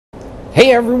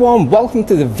Hey everyone, welcome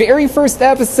to the very first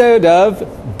episode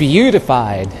of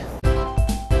Be-You-tified.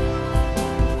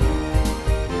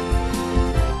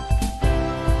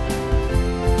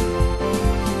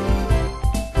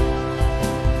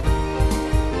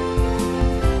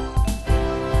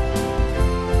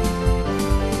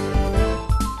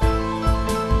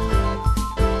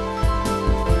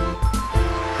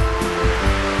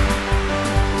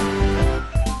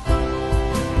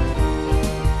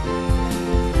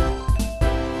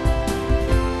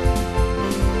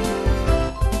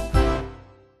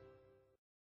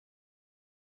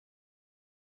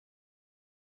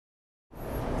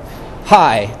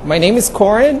 Hi, my name is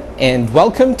Corin and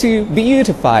welcome to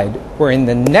Be-You-tified, where in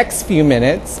the next few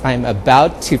minutes I'm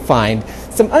about to find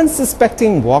some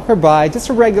unsuspecting walker by, just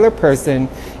a regular person,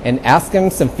 and ask them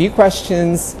some few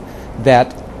questions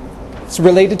that's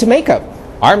related to makeup.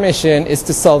 Our mission is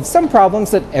to solve some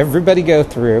problems that everybody go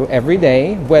through every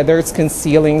day, whether it's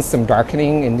concealing some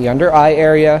darkening in the under eye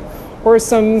area or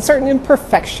some certain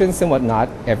imperfections and whatnot.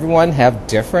 Everyone have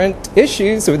different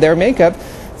issues with their makeup.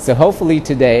 So hopefully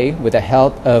today, with the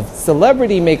help of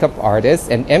celebrity makeup artist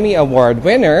and Emmy Award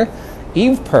winner,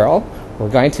 Eve Pearl, we're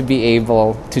going to be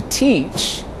able to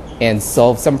teach and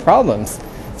solve some problems.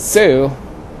 So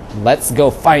let's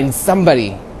go find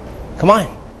somebody. Come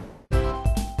on.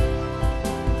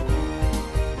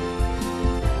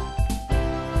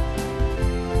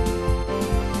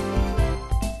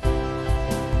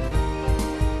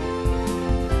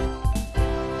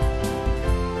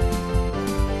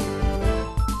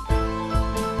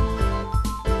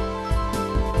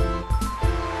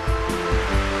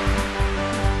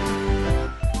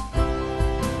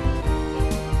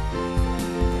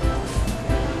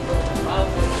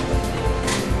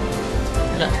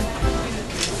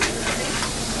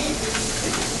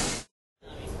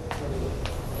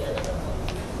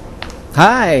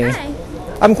 Hi. Hi.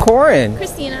 I'm Corin.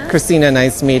 Christina. Christina,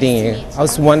 nice meeting you. I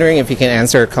was wondering if you can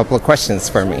answer a couple of questions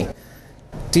for me.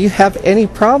 Do you have any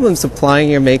problems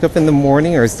applying your makeup in the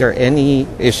morning, or is there any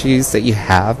issues that you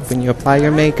have when you apply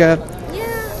your makeup? Yeah,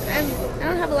 I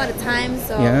don't have a lot of time,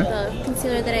 so the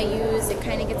concealer that I use, it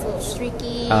kind of gets a little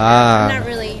streaky. I'm not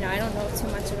really, I don't know too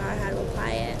much about how to apply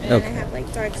it. And then I have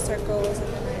like dark circles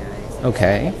under my eyes.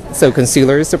 Okay, so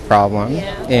concealer is a problem.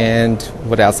 Yeah. And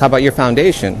what else? How about your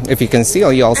foundation? If you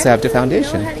conceal, you also have the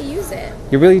foundation. I don't know how to use it.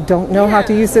 You really don't know how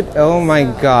to use it? Oh my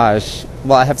gosh.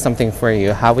 Well, I have something for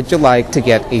you. How would you like to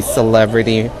get a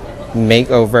celebrity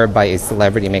makeover by a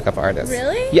celebrity makeup artist?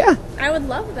 Really? Yeah. I would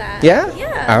love that. Yeah?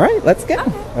 Yeah. All right, let's go.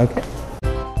 Okay.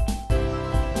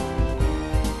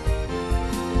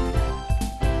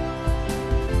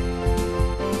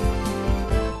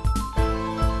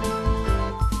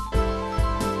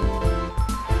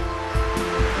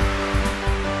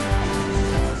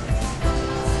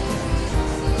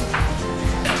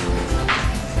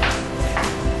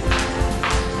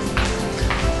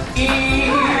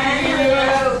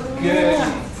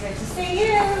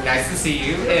 Nice to see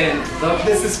you. And look,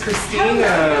 this is Christina.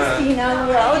 Hello, Christina.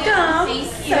 Welcome.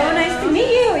 So nice to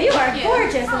meet you. You are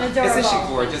gorgeous and adorable. Isn't she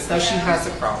gorgeous? Now she has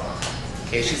a problem.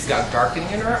 Okay, she's got darkening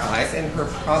in her eyes, and her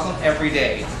problem every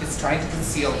day is trying to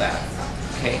conceal that.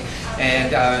 Okay,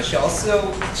 and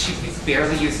she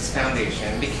barely uses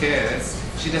foundation because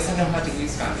she doesn't know how to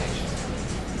use foundation.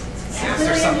 So is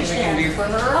there something we can do for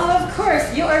her? Oh, of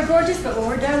course. You are gorgeous, but when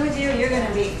we're done with you, you're going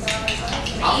to be...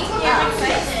 Yeah, I'm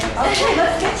excited. Okay,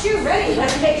 let's get you ready.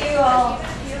 Let's get you all...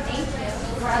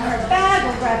 Grab our bag,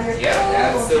 we'll grab your coat.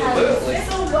 Absolutely.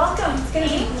 So welcome. It's going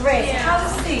to be great. Have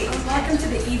a seat. Welcome to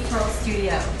the Eve Pearl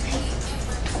studio.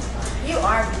 You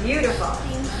are beautiful.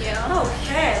 Thank you.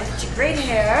 Okay, look at your great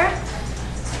hair.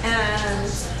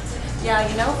 And yeah,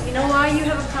 you know why you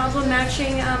have a problem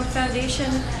matching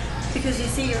foundation? Because you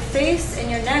see your face and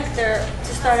your neck, they're,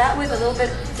 to start out with, a little bit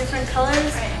different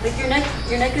colors. Like your neck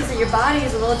your body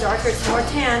is a little darker, it's more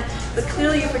tan, but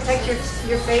clearly you protect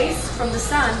your face from the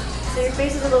sun, so your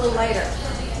face is a little lighter.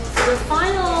 So the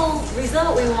final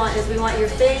result we want your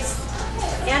face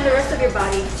and the rest of your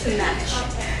body to match.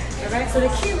 Alright, so the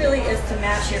key really is to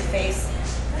match your face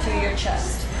to your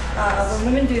chest. When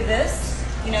women do this,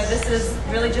 this is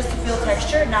really just to feel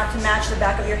texture, not to match the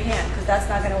back of your hand, because that's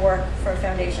not going to work for a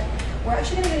foundation. We're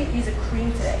actually going to use a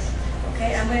cream today.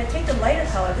 Okay, I'm going to take the lighter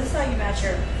color. This is how you match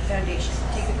your foundation.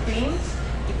 Take the cream,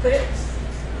 you put it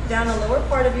down the lower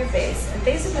part of your face, and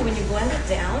basically when you blend it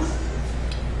down,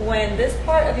 when this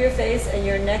part of your face and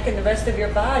your neck and the rest of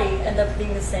your body end up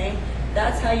being the same,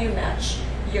 that's how you match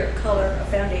your color of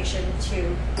foundation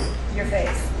to your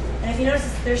face. And if you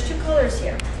notice, there's two colors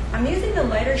here. I'm using the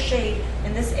lighter shade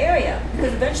in this area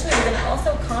because eventually we're going to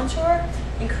also contour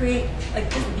and create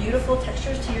like just beautiful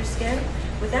textures to your skin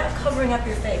without covering up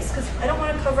your face. Because I don't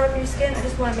want to cover up your skin, I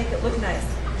just want to make it look nice.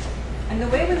 And the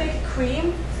way we make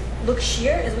cream look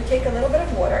sheer is we take a little bit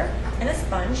of water and a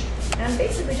sponge, and I'm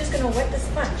basically just going to wet the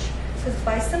sponge. Because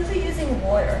by simply using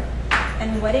water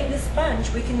and wetting the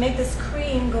sponge, we can make this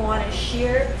cream go on as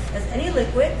sheer as any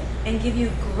liquid and give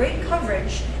you great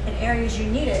coverage in areas you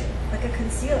need it, like a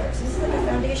concealer. So this is like a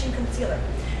foundation concealer.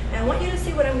 And I want you to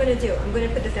see what I'm going to do. I'm going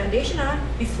to put the foundation on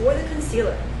before the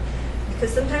concealer.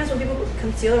 Because sometimes when people put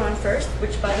concealer on first,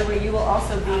 which by the way you will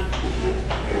also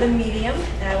be the medium,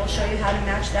 and I will show you how to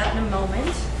match that in a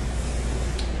moment.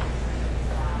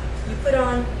 You put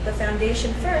on the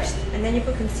foundation first, and then you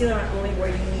put concealer on only where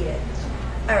you need it.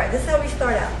 Alright, this is how we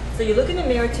start out. So you look in the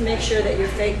mirror to make sure that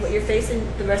what your face and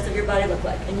the rest of your body look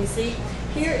like. And you see,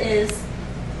 here is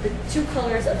the two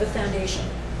colors of the foundation.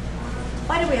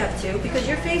 Why do we have two? Because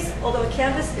your face, although a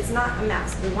canvas, it's not a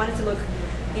mask. We want it to look,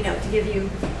 you know, to give you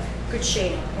good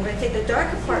shading. We're going to take the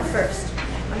darker part first.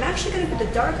 I'm actually going to put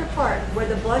the darker part where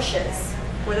the blush is,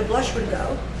 where the blush would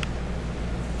go.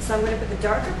 So I'm going to put the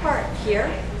darker part here.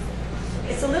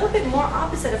 It's a little bit more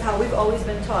opposite of how we've always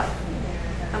been taught.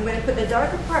 I'm going to put the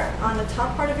darker part on the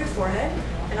top part of your forehead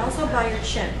and also by your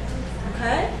chin.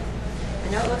 Okay? I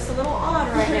know it looks a little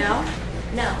odd right now.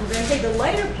 Now, I'm going to take the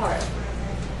lighter part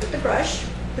with the brush,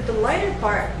 put the lighter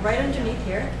part right underneath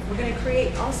here. We're going to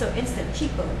create also instant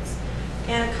cheekbones.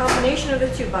 And a combination of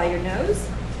the two by your nose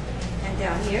and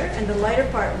down here, and the lighter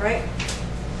part right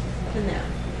up in there.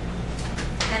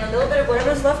 And a little bit of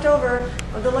whatever's left over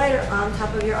of the lighter on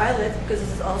top of your eyelids, because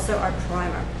this is also our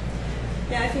primer.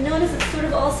 Now if you notice it's sort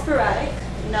of all sporadic,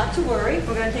 not to worry.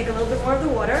 We're going to take a little bit more of the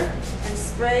water and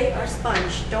spray our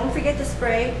sponge. Don't forget to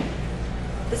spray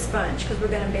the sponge, because we're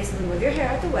going to basically move your hair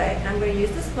out the way, and I'm going to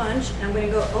use the sponge and I'm going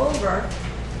to go over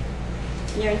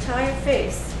your entire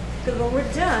face. Because when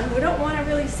we're done, we don't want to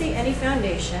really see any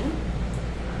foundation.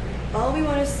 All we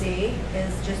want to see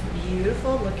is just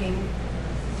beautiful looking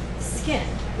skin,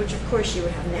 which of course you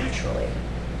would have naturally.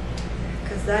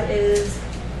 Because that is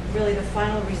really the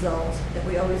final result that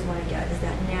we always want to get, is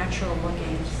that natural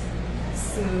looking,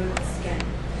 smooth skin.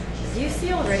 Do you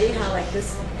see already how like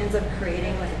this ends up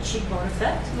creating like a cheekbone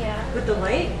effect? Yeah. With the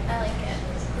light? I like it.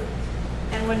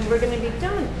 And when we're going to be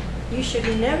done, you should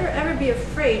never ever be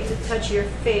afraid to touch your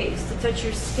face, to touch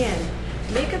your skin.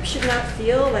 Makeup should not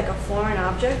feel like a foreign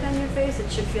object on your face. It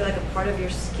should feel like a part of your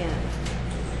skin.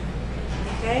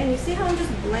 Okay, and you see how I'm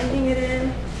just blending it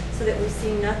in so that we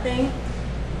see nothing?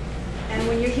 And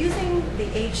when you're using the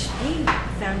HD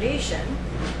foundation,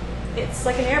 it's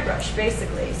like an airbrush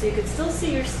basically. So you can still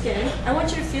see your skin. I want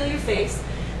you to feel your face.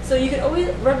 So you can always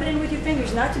rub it in with your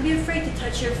fingers, not to be afraid to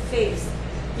touch your face.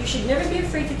 You should never be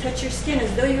afraid to touch your skin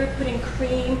as though you were putting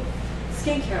cream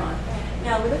skincare on.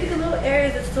 Now we look at the little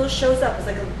areas that still shows up. It's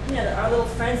like, you know, our little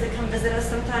friends that come visit us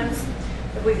sometimes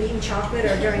if we've eaten chocolate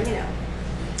or during, you know.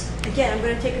 Again, I'm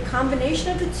going to take a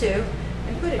combination of the two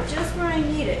and put it just where I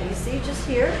need it. You see, just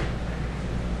here.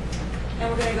 And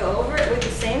we're going to go over it with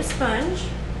the same sponge.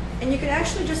 And you can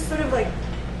actually just sort of like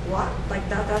blot, like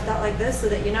dot, dot, dot, like this, so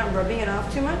that you're not rubbing it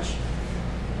off too much.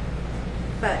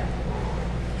 But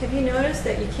have you noticed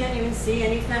that you can't even see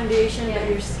any foundation, but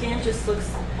your skin just looks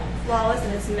flawless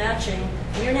and it's matching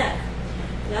your neck?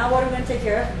 Now what I'm going to take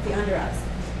care of, the under eyes.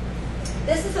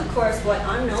 This is of course what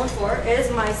I'm known for, is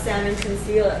my salmon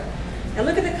concealer. And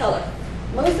look at the color.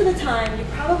 Most of the time you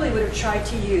probably would have tried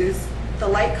to use the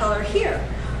light color here.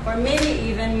 Or maybe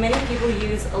even many people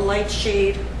use a light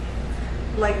shade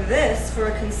like this for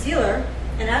a concealer.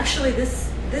 And actually this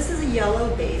is a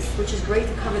yellow base, which is great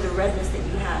to cover the redness that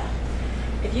you have.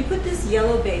 If you put this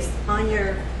yellow base on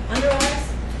your under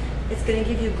eyes, it's going to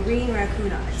give you green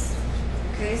raccoon eyes.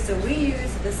 Okay, so we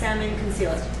use the salmon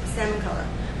concealer, salmon color.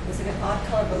 It's like an odd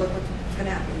color, but look what's going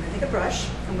to happen. I'm going to take a brush.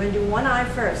 I'm going to do one eye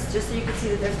first, just so you can see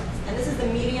the difference. And this is the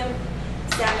medium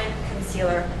salmon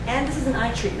concealer, and this is an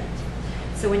eye treatment.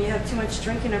 So when you have too much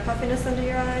drinking or puffiness under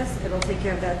your eyes, it'll take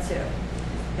care of that too.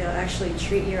 It'll actually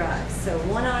treat your eyes. So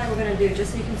one eye we're going to do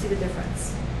just so you can see the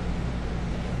difference.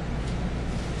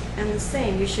 And the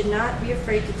same, you should not be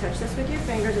afraid to touch this with your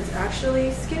fingers. It's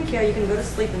actually skincare. You can go to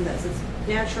sleep in this. It's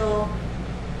natural.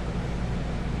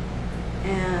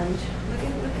 And look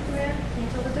at the way. Can you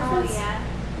tell the difference? Oh yeah.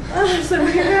 Oh, so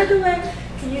when you're out the way,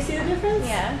 can you see the difference?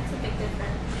 Yeah, it's a big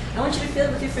difference. I want you to feel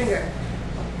it with your finger.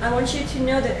 I want you to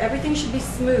know that everything should be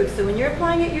smooth. So when you're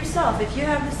applying it yourself, if you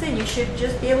have this in, you should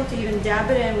just be able to even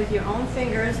dab it in with your own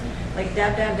fingers, like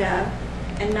dab, dab, dab,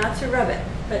 and not to rub it.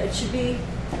 But it should be, you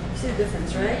see the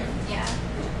difference, right? Yeah.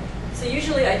 So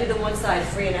usually I do the one side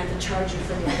free and I have to charge you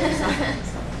for the other side.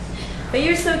 But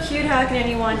you're so cute, how can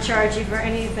anyone charge you for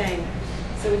anything?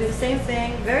 So we do the same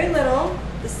thing, very little,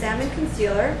 the salmon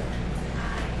concealer,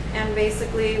 and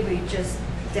basically we just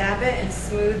dab it and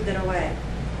smooth it away.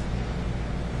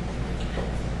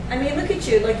 I mean, look at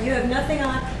you, like you have nothing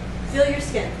on. Feel your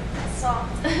skin. It's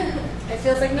soft. It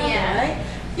feels like nothing, right?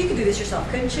 You could do this yourself,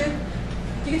 couldn't you?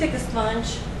 You could take the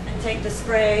sponge and take the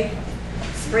spray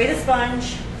the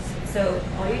sponge. So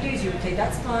all you do is you would take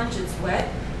that sponge, it's wet.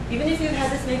 Even if you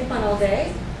had this makeup on all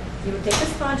day, you would take the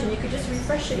sponge and you could just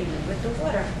refresh it even with the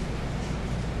water.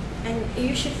 And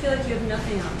you should feel like you have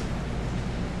nothing on.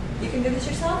 You can do this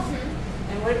yourself?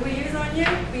 Mm-hmm. And what do we use on you?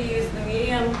 We use the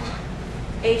medium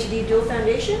HD Dual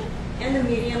Foundation and the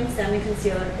medium salmon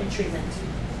concealer and treatment.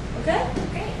 Okay?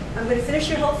 Great. I'm going to finish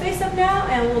your whole face up now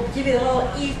and we'll give you the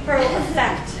little Eve Pearl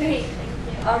effect. Great,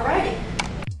 thank you. Alrighty.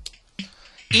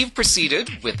 Eve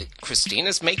proceeded with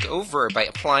Christina's makeover by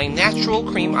applying natural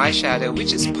cream eyeshadow,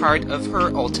 which is part of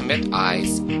her Ultimate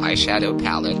Eyes eyeshadow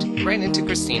palette, right into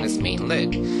Christina's main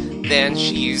lid. Then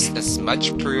she used a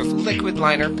smudge-proof liquid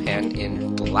liner pen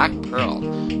in Black Pearl,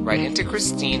 right into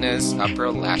Christina's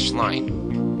upper lash line.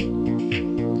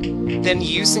 Then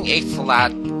using a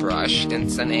flat brush and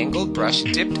an angled brush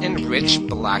dipped in rich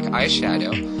black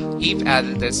eyeshadow, Eve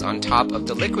added this on top of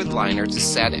the liquid liner to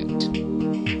set it.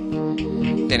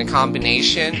 Then a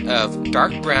combination of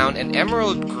dark brown and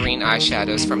emerald green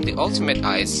eyeshadows from the Ultimate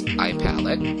Eyes eye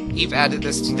palette, Eve added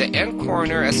this to the end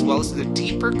corner as well as the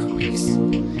deeper crease,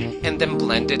 and then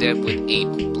blended it with a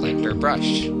blender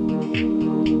brush.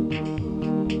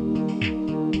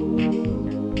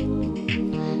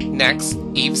 Next,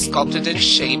 Eve sculpted and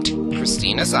shaped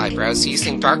Christina's eyebrows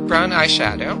using dark brown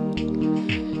eyeshadow,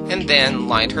 and then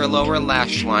lined her lower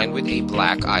lash line with a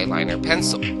black eyeliner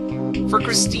pencil. For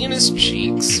Christina's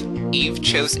cheeks, Eve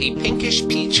chose a pinkish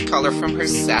peach color from her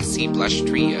Sassy Blush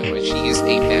Trio, and she used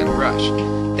a fan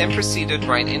brush, then proceeded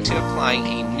right into applying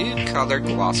a nude color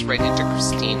gloss right into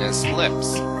Christina's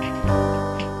lips.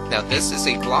 Now this is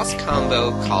a gloss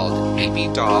combo called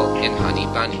Baby Doll and Honey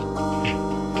Bunny.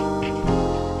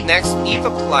 Next, Eve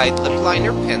applied lip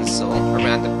liner pencil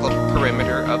around the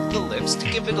perimeter of the lips to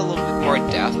give it a little bit more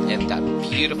depth and that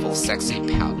beautiful sexy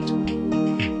pout.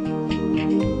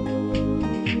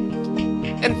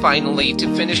 And finally,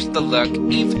 to finish the look,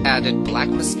 Eve added black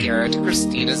mascara to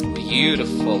Christina's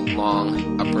beautiful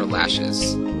long upper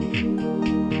lashes.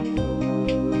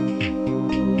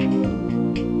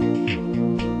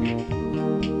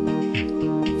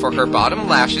 For her bottom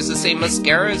lashes, the same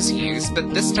mascara is used,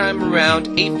 but this time around,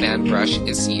 a fan brush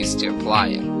is used to apply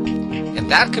it.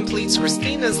 And that completes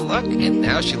Christina's look, and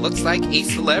now she looks like a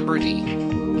celebrity.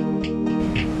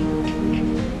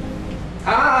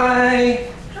 Hi!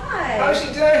 How's she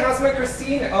doing? How's my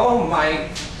Christina? Oh my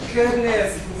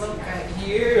goodness, look at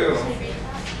you.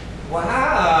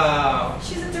 Wow.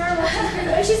 She's adorable.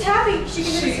 She's happy. She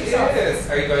can do this herself. She is.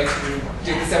 Are you going to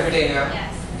do this every day now?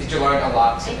 Yes. Did you learn a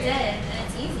lot today? I did, and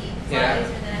it's easy. It's a Yeah. lot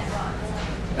easier than I thought.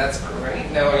 That's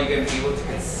great. Now are you going to be able to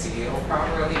conceal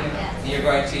properly? Yes. And you're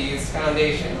going to use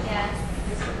foundation? Yes.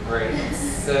 Great.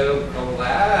 So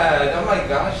glad. Oh my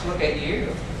gosh, look at you.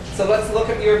 So let's look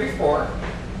at your before.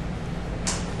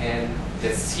 And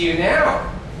this is you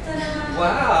now. Ta-da.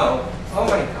 Wow. Oh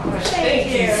my gosh.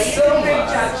 Thank you so did a great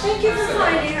much. job. Thank you for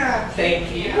finding her.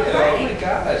 Thank you. Alright. Oh my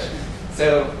gosh.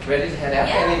 So ready to head out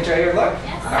Yeah. and enjoy your look?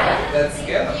 Yes. Alright, let's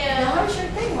go. No, sure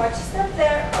thing. Watch your step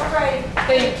there. All right.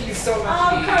 Thank you so much.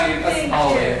 Oh, Eve, Carmen, thank you.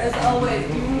 always. As always.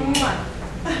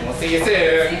 Mwah. We'll see you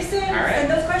soon. See you soon. Alright. Send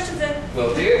those questions in.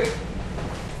 Will do.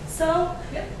 So,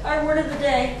 our word of the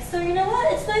day. So, you know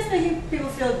what? It's nice making people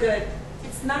feel good.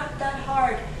 It's not that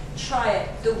hard. Try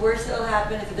it. The worst that'll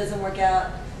happen if it doesn't work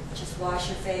out, just wash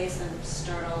your face and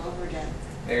start all over again.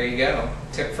 There you go.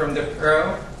 Tip from the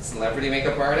pro, celebrity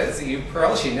makeup artist, Eve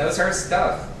Pearl. She knows her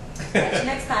stuff. Catch you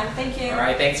next time. Thank you. All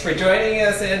right, thanks for joining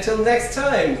us. And until next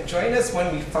time, join us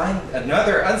when we find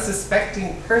another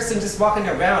unsuspecting person just walking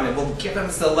around and we'll give them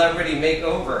a celebrity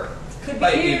makeover. Could be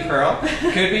Like you. Eve Pearl.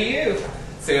 Could be you.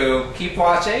 So keep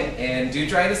watching and do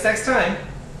join us next time.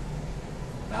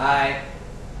 Bye.